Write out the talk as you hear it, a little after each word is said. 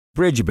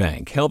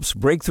Bridgebank helps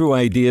breakthrough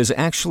ideas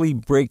actually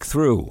break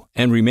through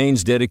and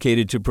remains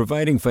dedicated to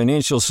providing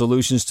financial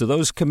solutions to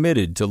those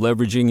committed to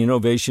leveraging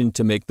innovation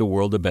to make the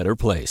world a better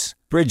place.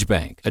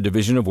 Bridgebank, a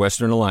division of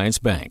Western Alliance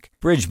Bank.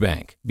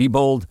 Bridgebank. Be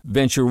bold,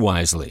 venture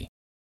wisely.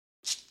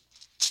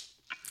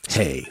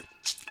 Hey,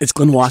 it's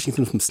Glenn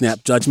Washington from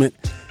Snap Judgment.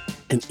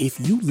 And if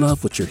you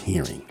love what you're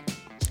hearing,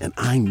 and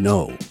I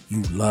know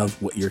you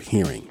love what you're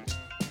hearing,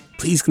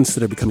 please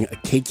consider becoming a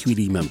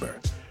KQED member.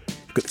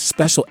 Get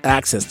special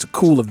access to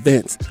cool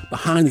events,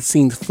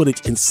 behind-the-scenes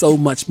footage, and so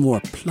much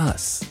more.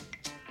 Plus,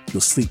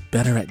 you'll sleep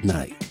better at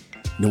night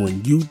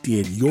knowing you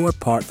did your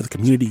part for the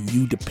community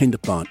you depend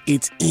upon.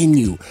 It's in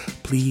you.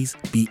 Please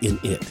be in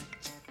it.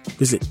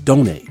 Visit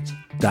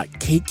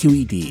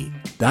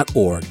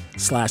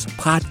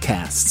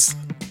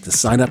donate.kqed.org/podcasts to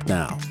sign up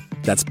now.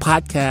 That's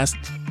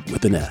podcast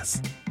with an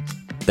S.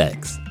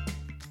 Thanks.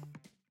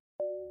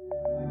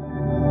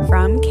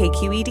 From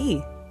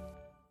KQED.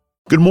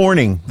 Good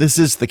morning. This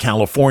is the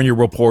California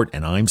Report,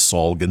 and I'm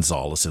Saul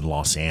Gonzalez in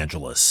Los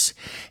Angeles.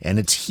 And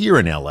it's here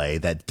in LA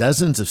that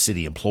dozens of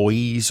city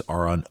employees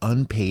are on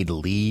unpaid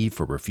leave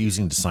for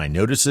refusing to sign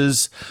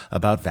notices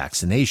about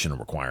vaccination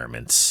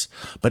requirements.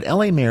 But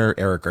LA Mayor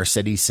Eric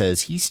Garcetti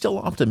says he's still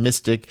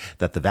optimistic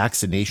that the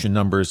vaccination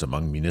numbers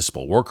among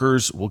municipal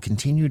workers will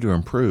continue to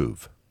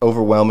improve.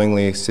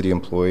 Overwhelmingly, city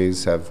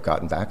employees have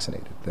gotten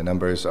vaccinated. The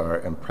numbers are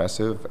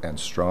impressive and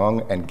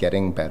strong and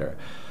getting better.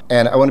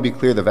 And I want to be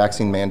clear, the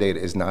vaccine mandate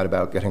is not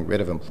about getting rid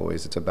of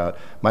employees. It's about,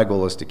 my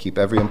goal is to keep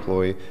every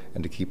employee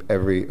and to keep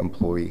every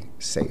employee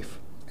safe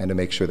and to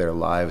make sure their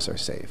lives are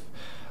safe.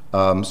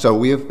 So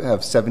we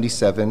have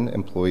 77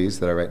 employees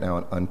that are right now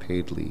on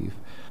unpaid leave.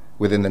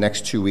 Within the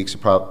next 2 weeks,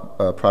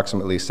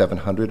 approximately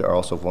 700 are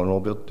also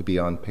vulnerable to be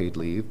on paid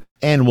leave.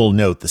 And we'll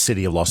note the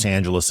city of Los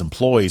Angeles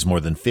employs more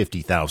than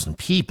 50,000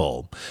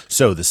 people,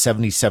 so the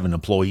 77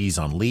 employees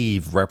on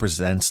leave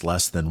represents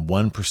less than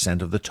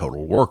 1% of the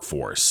total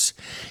workforce.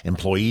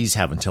 Employees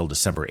have until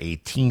December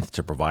 18th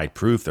to provide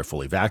proof they're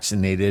fully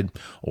vaccinated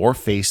or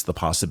face the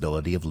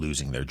possibility of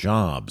losing their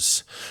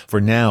jobs.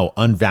 For now,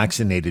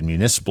 unvaccinated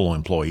municipal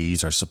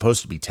employees are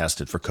supposed to be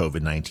tested for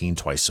COVID-19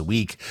 twice a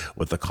week,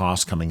 with the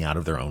cost coming out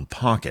of their own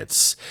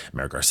pockets.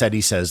 Mayor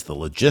Garcetti says the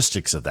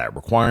logistics of that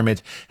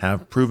requirement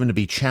have proven to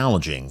be challenging,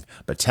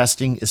 but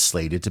testing is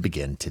slated to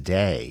begin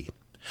today.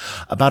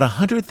 About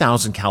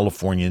 100,000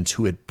 Californians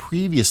who had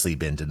previously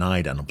been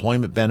denied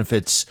unemployment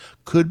benefits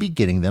could be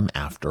getting them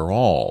after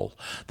all.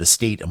 The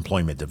State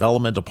Employment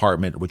Development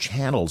Department, which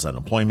handles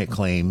unemployment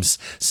claims,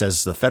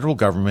 says the federal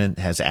government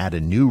has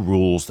added new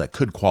rules that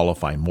could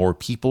qualify more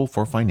people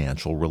for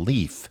financial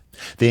relief.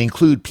 They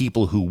include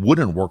people who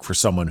wouldn't work for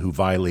someone who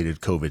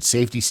violated COVID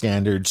safety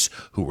standards,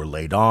 who were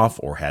laid off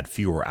or had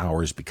fewer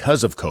hours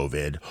because of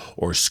COVID,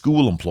 or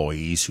school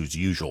employees whose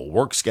usual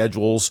work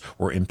schedules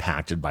were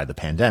impacted by the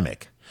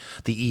pandemic.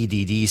 The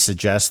EDD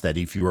suggests that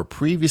if you were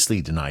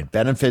previously denied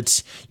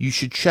benefits, you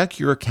should check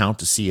your account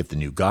to see if the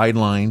new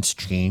guidelines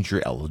change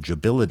your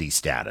eligibility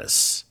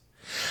status.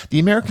 The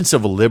American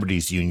Civil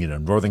Liberties Union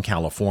of Northern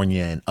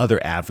California and other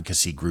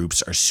advocacy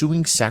groups are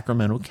suing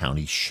Sacramento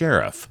County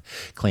Sheriff,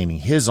 claiming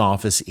his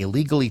office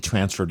illegally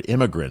transferred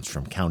immigrants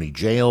from county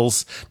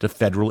jails to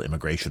federal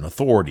immigration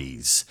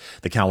authorities.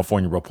 The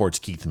California Report's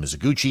Keith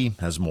Mizuguchi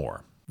has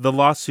more. The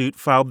lawsuit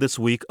filed this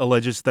week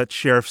alleges that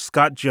Sheriff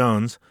Scott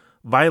Jones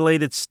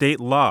violated state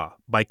law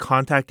by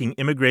contacting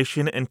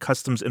immigration and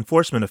customs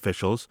enforcement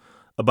officials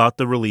about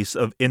the release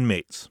of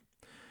inmates.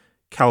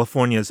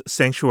 California's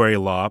sanctuary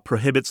law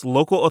prohibits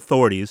local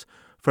authorities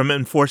from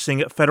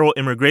enforcing federal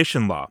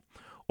immigration law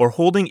or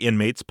holding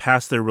inmates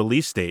past their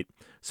release date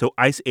so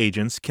ICE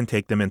agents can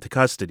take them into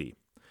custody.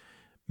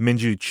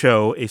 Minju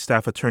Cho, a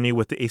staff attorney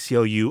with the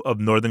ACLU of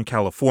Northern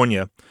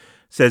California,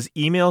 says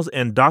emails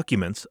and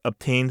documents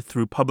obtained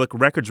through public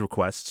records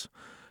requests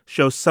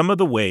show some of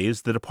the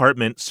ways the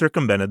department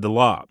circumvented the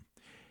law.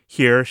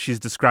 Here, she's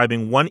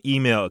describing one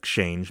email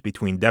exchange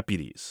between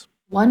deputies.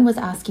 One was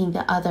asking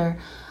the other,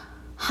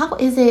 how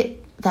is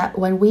it that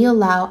when we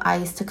allow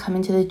ICE to come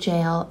into the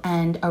jail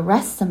and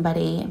arrest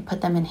somebody and put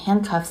them in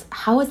handcuffs,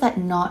 how is that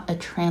not a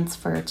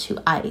transfer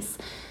to ICE?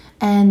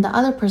 And the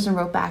other person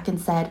wrote back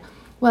and said,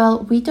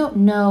 well, we don't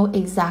know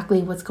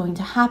exactly what's going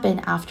to happen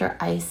after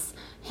ICE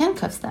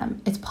handcuffs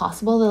them. It's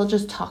possible they'll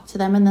just talk to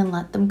them and then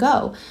let them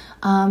go.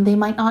 They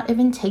might not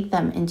even take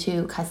them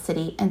into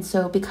custody. And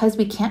so because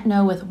we can't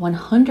know with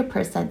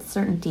 100%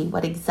 certainty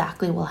what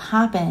exactly will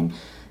happen,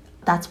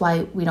 that's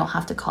why we don't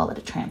have to call it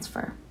a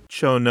transfer.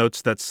 Cho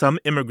notes that some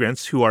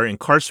immigrants who are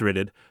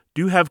incarcerated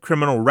do have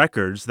criminal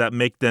records that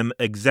make them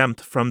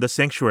exempt from the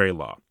sanctuary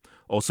law,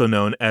 also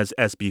known as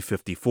SB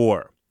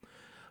 54.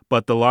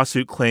 But the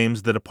lawsuit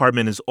claims the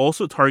department is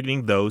also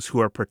targeting those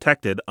who are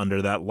protected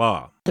under that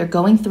law. They're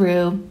going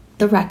through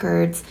the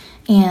records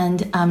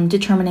and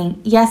determining,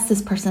 yes,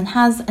 this person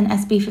has an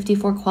SB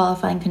 54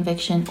 qualifying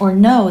conviction, or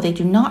no, they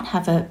do not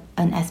have an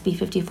SB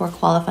 54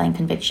 qualifying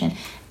conviction.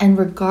 And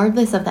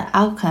regardless of the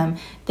outcome,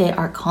 they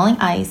are calling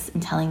ICE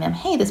and telling them,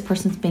 hey, this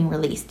person's being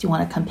released. Do you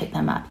want to come pick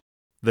them up?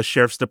 The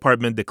sheriff's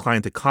department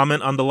declined to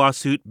comment on the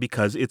lawsuit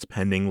because it's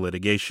pending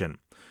litigation.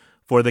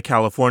 For the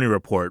California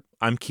Report,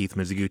 I'm Keith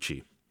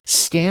Mizuguchi.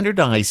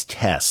 Standardized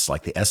tests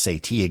like the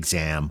SAT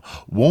exam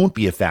won't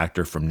be a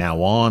factor from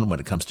now on when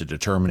it comes to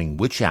determining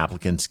which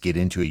applicants get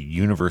into a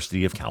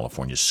University of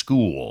California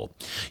school.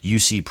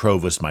 UC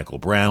Provost Michael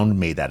Brown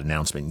made that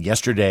announcement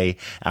yesterday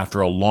after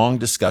a long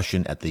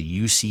discussion at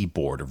the UC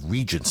Board of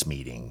Regents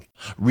meeting.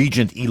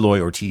 Regent Eloy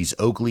Ortiz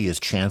Oakley is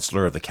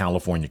chancellor of the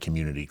California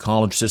Community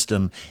College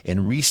System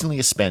and recently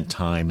has spent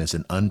time as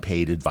an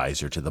unpaid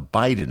advisor to the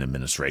Biden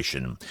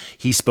administration.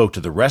 He spoke to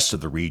the rest of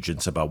the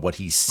regents about what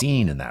he's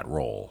seen in that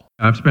role.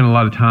 I've spent a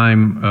lot of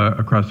time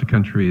across the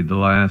country the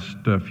last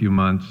few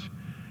months,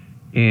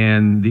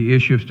 and the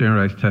issue of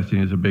standardized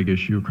testing is a big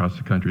issue across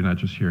the country, not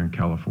just here in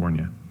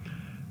California.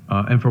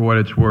 And for what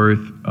it's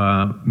worth,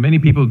 many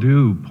people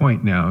do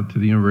point now to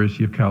the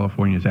University of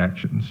California's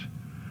actions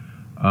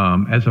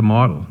as a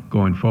model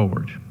going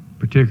forward,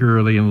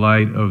 particularly in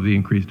light of the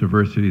increased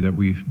diversity that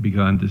we've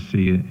begun to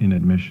see in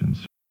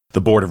admissions. The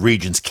Board of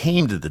Regents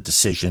came to the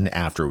decision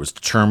after it was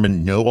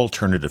determined no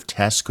alternative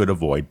tests could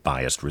avoid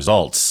biased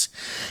results.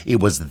 It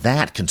was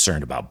that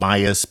concern about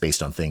bias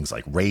based on things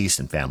like race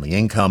and family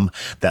income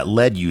that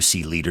led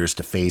UC leaders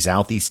to phase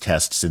out these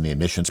tests in the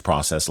admissions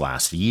process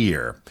last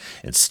year.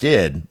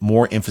 Instead,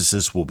 more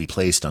emphasis will be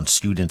placed on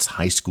students'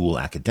 high school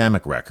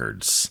academic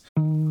records.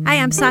 Hi,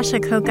 I'm Sasha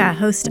Koka,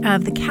 host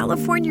of the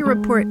California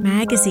Report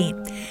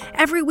magazine.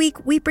 Every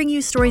week, we bring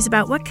you stories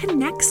about what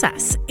connects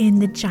us in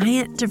the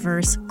giant,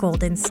 diverse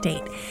Golden State.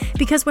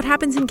 Because what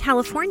happens in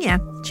California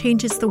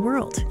changes the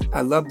world. I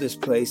love this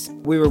place.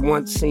 We were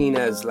once seen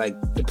as like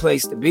the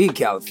place to be,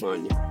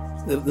 California.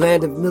 The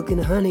land of milk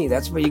and honey.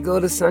 That's where you go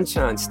to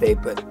Sunshine State,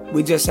 but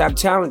we just have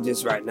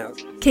challenges right now.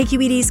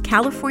 KQED's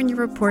California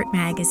Report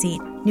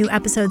magazine. New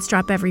episodes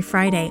drop every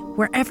Friday,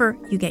 wherever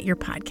you get your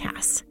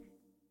podcasts.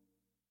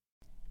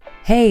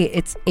 Hey,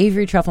 it's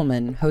Avery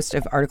Trufelman, host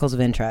of Articles of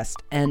Interest,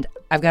 and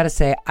I've got to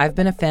say, I've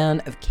been a fan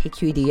of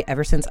KQED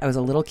ever since I was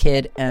a little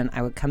kid, and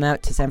I would come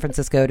out to San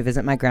Francisco to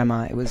visit my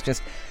grandma. It was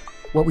just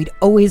what we'd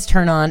always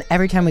turn on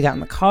every time we got in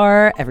the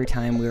car, every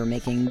time we were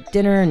making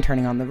dinner and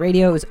turning on the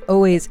radio. It was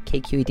always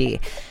KQED.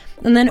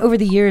 And then over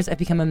the years, I've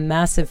become a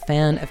massive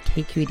fan of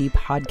KQED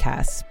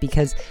podcasts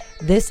because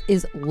this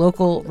is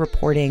local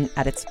reporting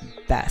at its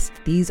best.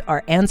 These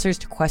are answers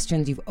to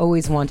questions you've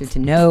always wanted to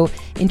know,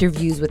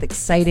 interviews with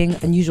exciting,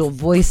 unusual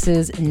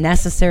voices,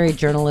 necessary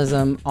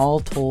journalism,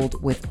 all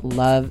told with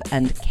love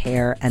and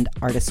care and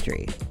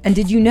artistry. And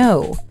did you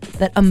know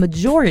that a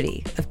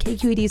majority of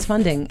KQED's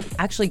funding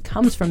actually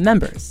comes from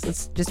members?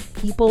 It's just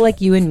people like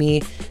you and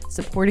me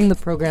supporting the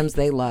programs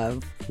they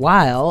love,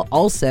 while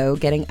also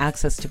getting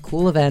access to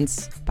cool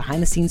events,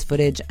 behind-the-scenes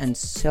footage, and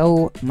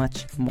so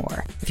much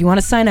more. If you want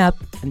to sign up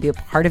and be a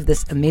part of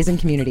this amazing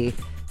community,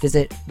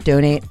 visit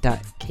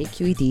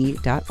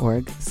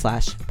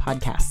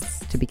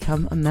donate.kqed.org/podcasts to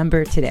become a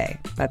member today.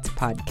 That's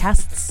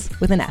podcasts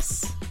with an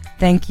S.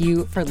 Thank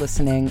you for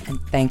listening, and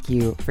thank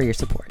you for your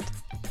support.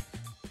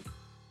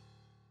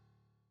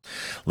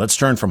 Let's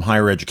turn from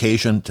higher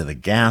education to the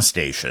gas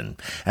station.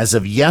 As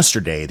of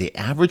yesterday, the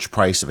average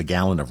price of a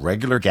gallon of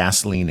regular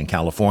gasoline in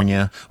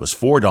California was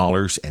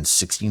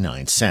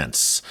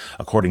 $4.69.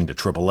 According to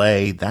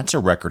AAA, that's a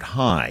record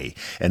high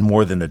and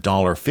more than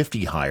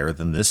 $1.50 higher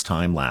than this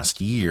time last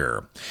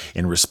year.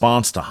 In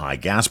response to high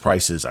gas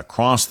prices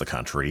across the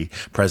country,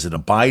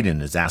 President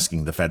Biden is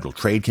asking the Federal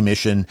Trade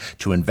Commission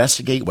to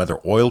investigate whether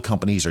oil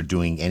companies are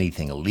doing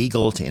anything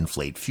illegal to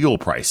inflate fuel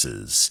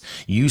prices.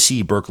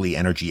 UC Berkeley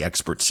energy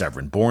expert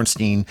Severin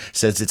Bornstein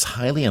says it's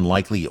highly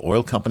unlikely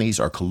oil companies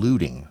are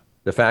colluding.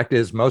 The fact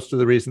is, most of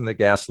the reason that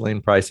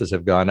gasoline prices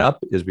have gone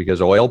up is because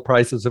oil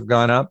prices have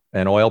gone up,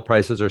 and oil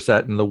prices are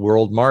set in the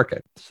world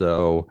market.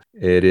 So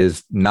it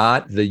is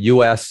not the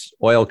U.S.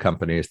 oil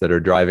companies that are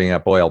driving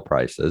up oil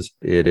prices.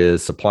 It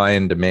is supply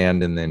and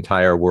demand in the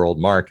entire world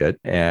market.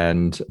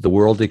 And the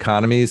world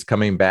economy is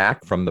coming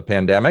back from the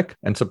pandemic,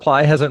 and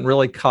supply hasn't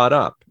really caught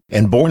up.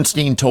 And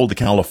Bornstein told the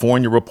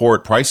California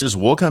Report prices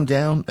will come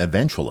down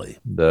eventually.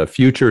 The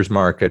futures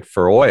market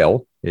for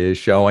oil is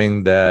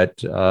showing that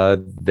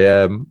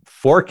the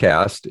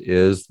forecast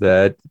is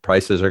that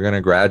prices are going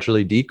to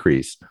gradually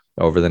decrease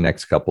over the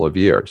next couple of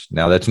years.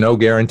 Now, that's no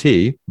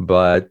guarantee,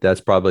 but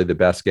that's probably the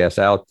best guess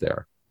out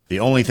there. The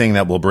only thing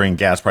that will bring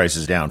gas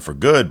prices down for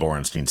good,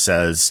 Bornstein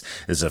says,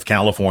 is if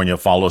California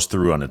follows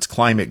through on its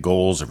climate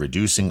goals of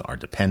reducing our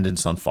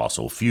dependence on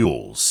fossil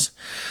fuels.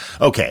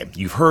 Okay,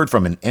 you've heard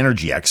from an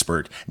energy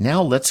expert.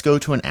 Now let's go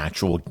to an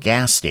actual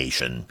gas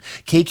station.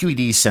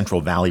 KQED's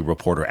Central Valley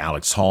reporter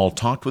Alex Hall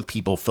talked with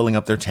people filling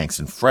up their tanks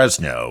in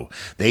Fresno.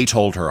 They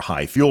told her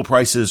high fuel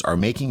prices are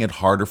making it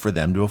harder for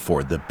them to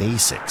afford the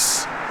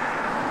basics.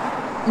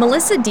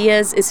 Melissa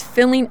Diaz is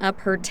filling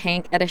up her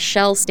tank at a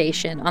Shell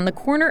station on the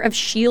corner of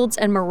Shields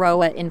and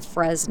Maroa in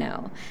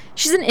Fresno.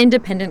 She's an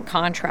independent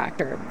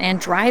contractor and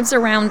drives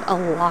around a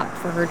lot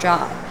for her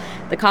job.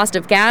 The cost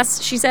of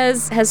gas, she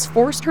says, has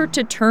forced her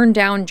to turn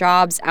down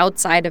jobs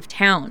outside of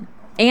town.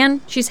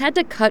 And she's had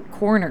to cut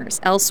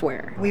corners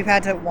elsewhere. We've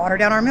had to water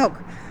down our milk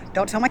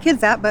Don't tell my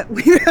kids that, but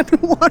we have to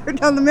water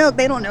down the milk.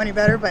 They don't know any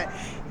better, but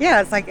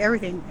yeah, it's like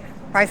everything.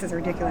 Prices are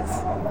ridiculous.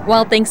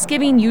 While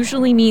Thanksgiving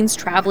usually means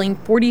traveling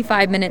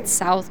 45 minutes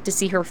south to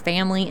see her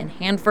family in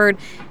Hanford,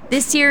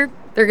 this year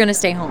they're going to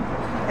stay home.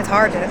 It's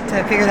hard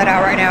to figure that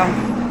out right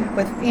now.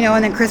 With,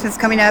 and then Christmas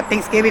coming up,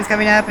 Thanksgiving's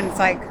coming up, and it's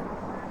like,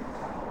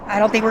 I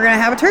don't think we're going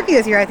to have a turkey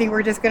this year. I think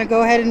we're just going to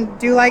go ahead and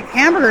do like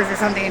hamburgers or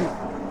something.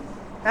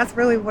 That's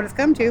really what it's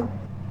come to.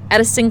 At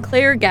a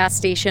Sinclair gas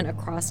station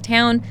across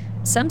town,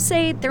 some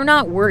say they're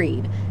not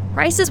worried.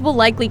 Prices will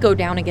likely go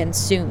down again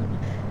soon.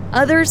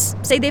 Others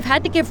say they've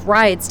had to give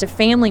rides to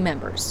family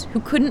members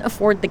who couldn't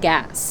afford the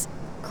gas.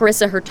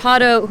 Carissa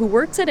Hurtado, who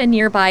works at a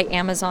nearby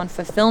Amazon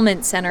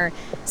fulfillment center,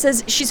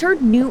 says she's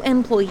heard new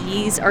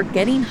employees are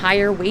getting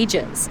higher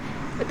wages.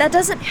 But that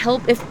doesn't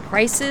help if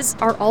prices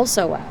are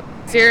also up.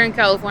 Here in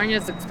California,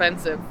 it's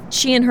expensive.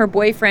 She and her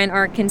boyfriend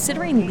are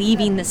considering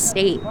leaving the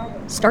state,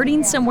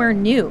 starting somewhere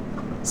new,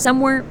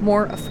 somewhere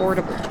more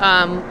affordable.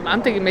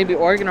 I'm thinking maybe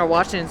Oregon or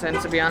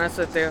Washington, to be honest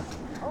with you.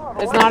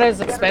 It's not as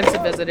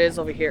expensive as it is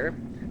over here.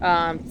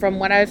 From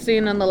what I've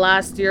seen in the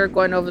last year,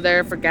 going over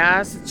there for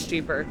gas, it's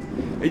cheaper.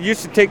 It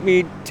used to take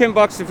me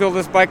 $10 to fill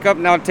this bike up.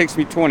 Now it takes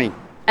me $20.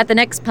 At the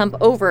next pump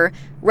over,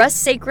 Russ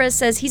Sacra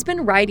says he's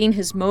been riding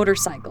his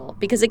motorcycle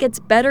because it gets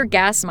better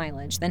gas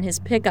mileage than his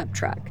pickup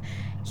truck.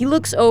 He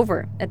looks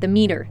over at the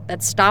meter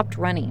that stopped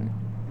running.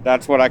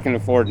 That's what I can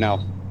afford now.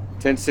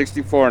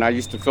 $10.64, and I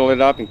used to fill it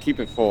up and keep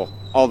it full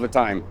all the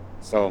time.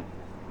 So,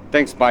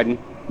 thanks, Biden.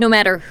 No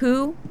matter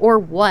who or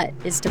what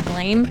is to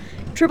blame,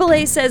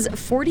 AAA says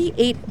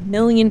 48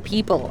 million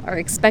people are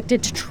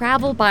expected to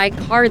travel by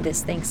car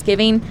this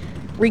Thanksgiving,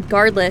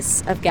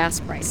 regardless of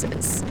gas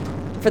prices.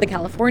 For the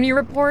California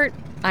Report,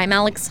 I'm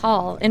Alex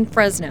Hall in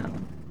Fresno.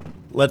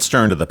 Let's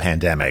turn to the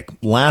pandemic.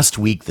 Last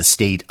week, the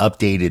state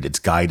updated its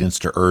guidance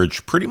to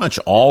urge pretty much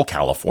all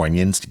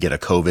Californians to get a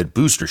COVID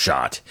booster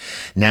shot.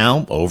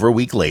 Now, over a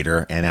week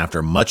later, and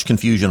after much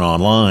confusion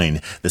online,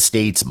 the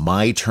state's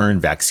My Turn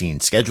vaccine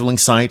scheduling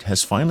site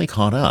has finally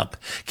caught up.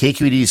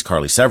 KQED's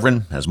Carly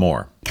Severin has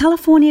more.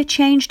 California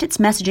changed its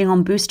messaging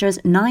on boosters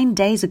 9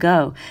 days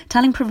ago,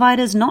 telling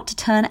providers not to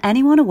turn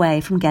anyone away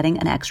from getting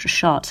an extra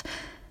shot.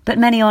 But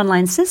many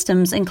online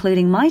systems,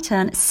 including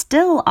MyTurn,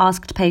 still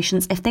asked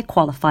patients if they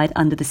qualified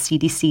under the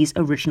CDC's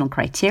original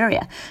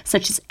criteria,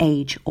 such as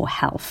age or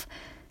health.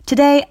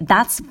 Today,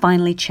 that's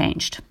finally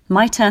changed.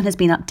 MyTurn has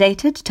been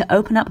updated to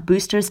open up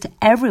boosters to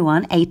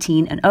everyone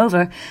 18 and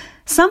over.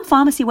 Some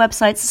pharmacy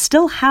websites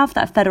still have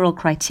that federal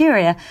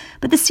criteria,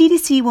 but the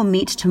CDC will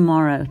meet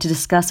tomorrow to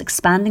discuss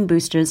expanding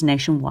boosters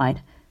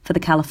nationwide. For the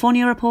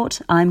California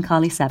Report, I'm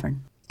Carly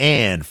Severin.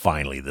 And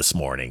finally this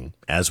morning,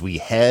 as we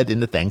head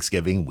into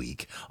Thanksgiving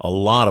week, a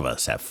lot of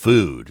us have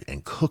food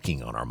and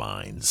cooking on our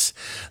minds.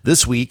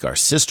 This week, our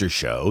sister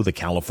show, the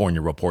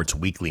California Report's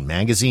weekly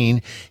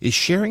magazine, is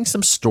sharing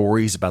some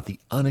stories about the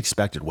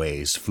unexpected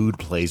ways food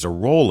plays a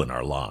role in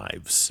our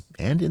lives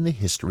and in the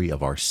history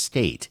of our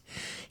state.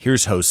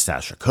 Here's host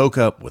Sasha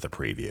Koka with a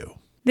preview.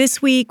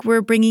 This week,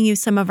 we're bringing you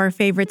some of our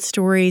favorite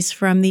stories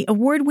from the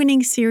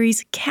award-winning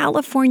series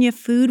California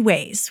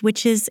Foodways,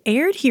 which has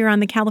aired here on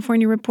the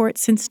California Report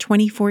since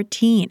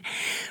 2014.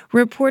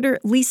 Reporter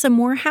Lisa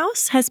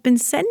Morehouse has been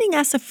sending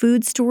us a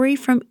food story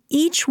from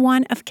each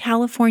one of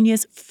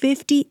California's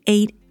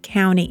 58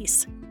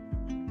 counties.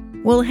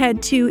 We'll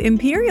head to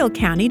Imperial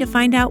County to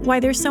find out why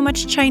there's so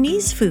much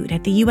Chinese food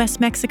at the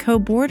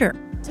U.S.-Mexico border.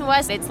 To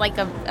us, it's like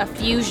a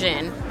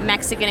fusion,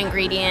 Mexican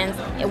ingredients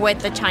with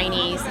the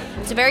Chinese.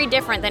 It's very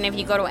different than if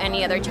you go to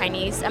any other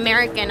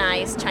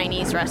Americanized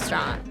Chinese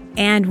restaurant.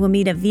 And we'll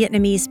meet a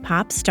Vietnamese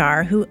pop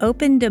star who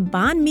opened a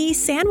banh mi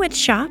sandwich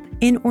shop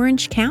in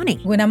Orange County.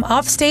 When I'm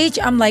off stage,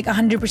 I'm like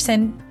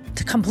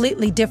 100%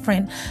 completely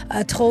different.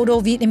 A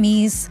total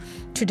Vietnamese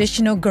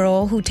traditional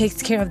girl who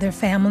takes care of their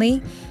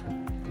family,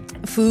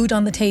 food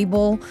on the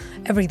table,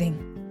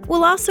 everything.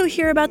 We'll also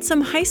hear about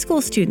some high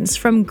school students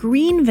from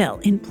Greenville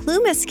in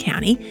Plumas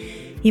County.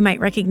 You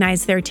might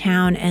recognize their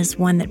town as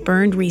one that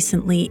burned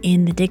recently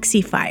in the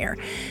Dixie Fire.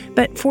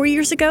 But 4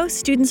 years ago,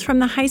 students from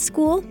the high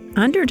school,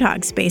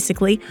 underdogs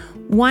basically,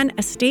 won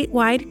a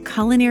statewide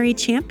culinary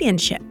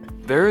championship.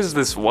 There is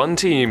this one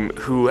team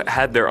who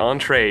had their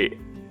entree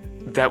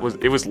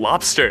it was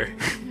lobster.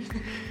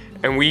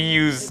 And we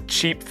used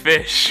cheap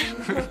fish.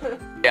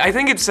 I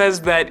think it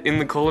says that in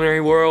the culinary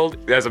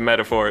world as a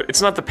metaphor.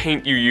 It's not the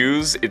paint you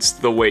use, it's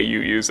the way you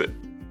use it.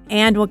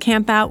 And we'll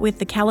camp out with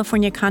the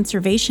California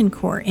Conservation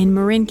Corps in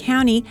Marin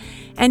County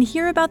and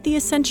hear about the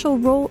essential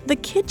role the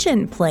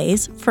kitchen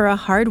plays for a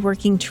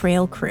hardworking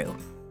trail crew.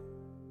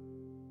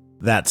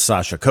 That's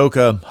Sasha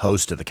Koka,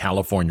 host of the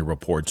California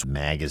Reports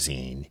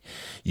magazine.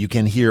 You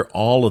can hear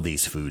all of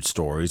these food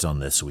stories on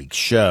this week's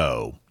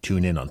show.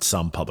 Tune in on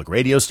some public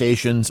radio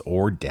stations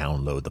or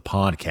download the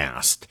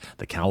podcast,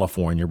 the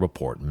California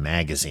Report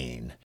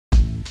magazine.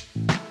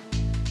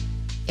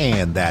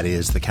 And that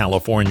is the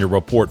California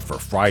Report for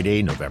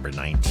Friday, November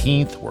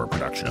 19th. We're a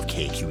production of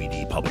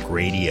KQED Public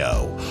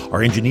Radio.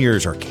 Our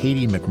engineers are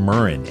Katie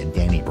McMurrin and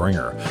Danny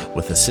Bringer,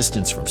 with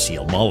assistance from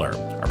Seal Muller.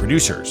 Our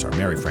producers are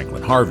Mary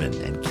Franklin Harvin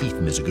and Keith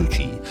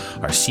Mizuguchi.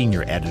 Our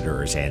senior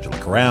editor is Angela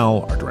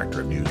Corral. Our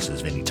director of news is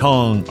Vinnie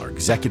Tong. Our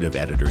executive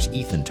editors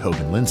Ethan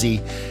Tobin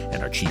Lindsay.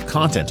 And our chief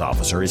content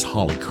officer is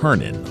Holly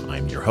Kernan.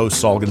 I'm your host,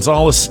 Saul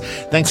Gonzalez.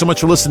 Thanks so much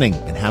for listening,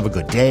 and have a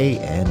good day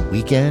and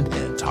weekend,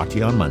 and talk to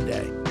you on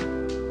Monday.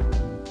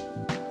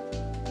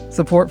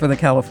 Support for the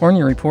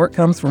California Report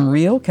comes from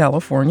Real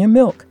California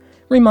Milk,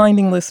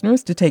 reminding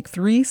listeners to take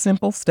 3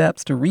 simple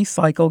steps to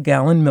recycle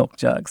gallon milk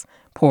jugs.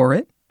 Pour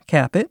it,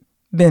 cap it,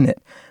 bin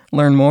it.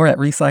 Learn more at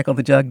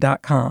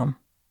recyclethejug.com.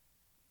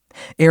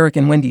 Eric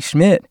and Wendy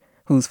Schmidt,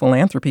 whose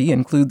philanthropy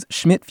includes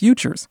Schmidt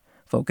Futures,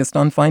 focused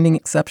on finding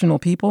exceptional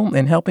people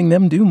and helping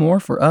them do more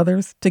for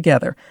others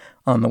together,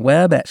 on the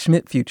web at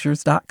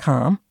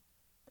schmidtfutures.com.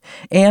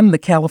 And the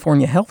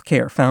California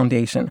Healthcare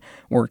Foundation,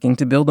 working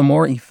to build a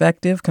more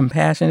effective,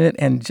 compassionate,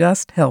 and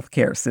just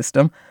healthcare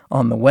system,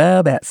 on the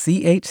web at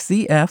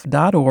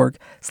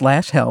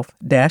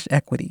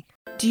chcf.org/health-equity.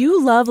 Do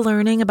you love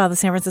learning about the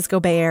San Francisco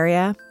Bay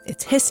Area?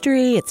 Its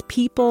history, its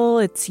people,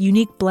 its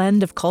unique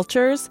blend of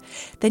cultures?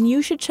 Then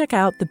you should check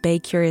out the Bay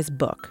Curious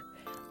book.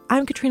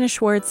 I'm Katrina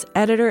Schwartz,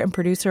 editor and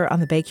producer on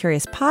the Bay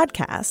Curious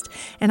podcast,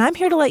 and I'm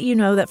here to let you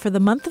know that for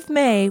the month of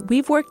May,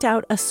 we've worked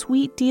out a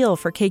sweet deal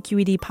for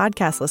KQED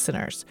podcast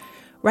listeners.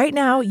 Right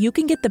now, you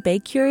can get the Bay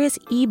Curious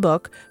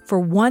ebook for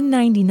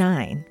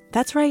 $1.99.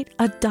 That's right,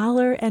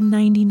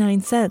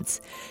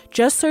 $1.99.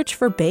 Just search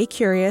for Bay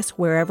Curious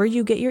wherever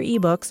you get your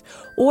ebooks,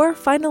 or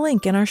find a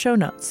link in our show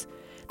notes.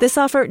 This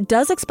offer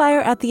does expire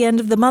at the end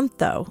of the month,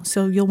 though,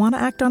 so you'll want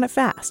to act on it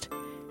fast.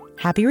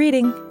 Happy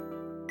reading!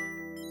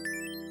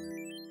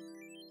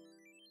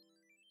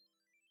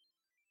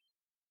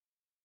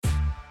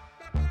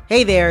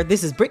 Hey there,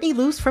 this is Brittany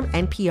Luce from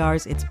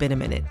NPR's It's Been a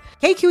Minute.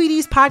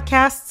 KQED's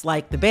podcasts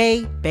like The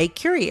Bay, Bay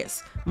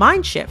Curious,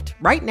 Mind Shift,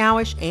 Right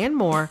Nowish, and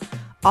more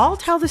all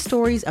tell the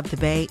stories of the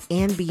Bay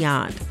and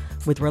beyond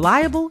with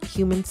reliable,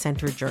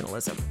 human-centered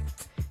journalism.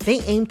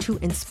 They aim to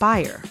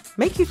inspire,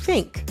 make you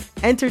think,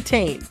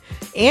 entertain,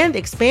 and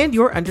expand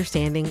your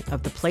understanding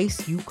of the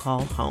place you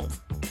call home.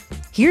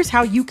 Here's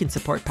how you can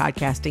support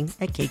podcasting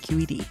at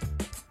KQED.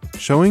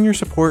 Showing your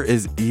support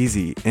is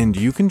easy, and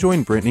you can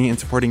join Brittany in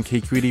supporting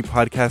KQED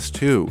Podcast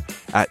too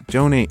at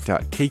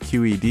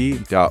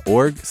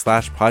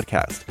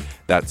donate.kqed.org/podcast.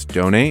 That's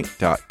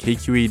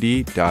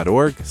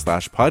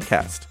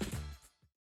donate.kqed.org/podcast.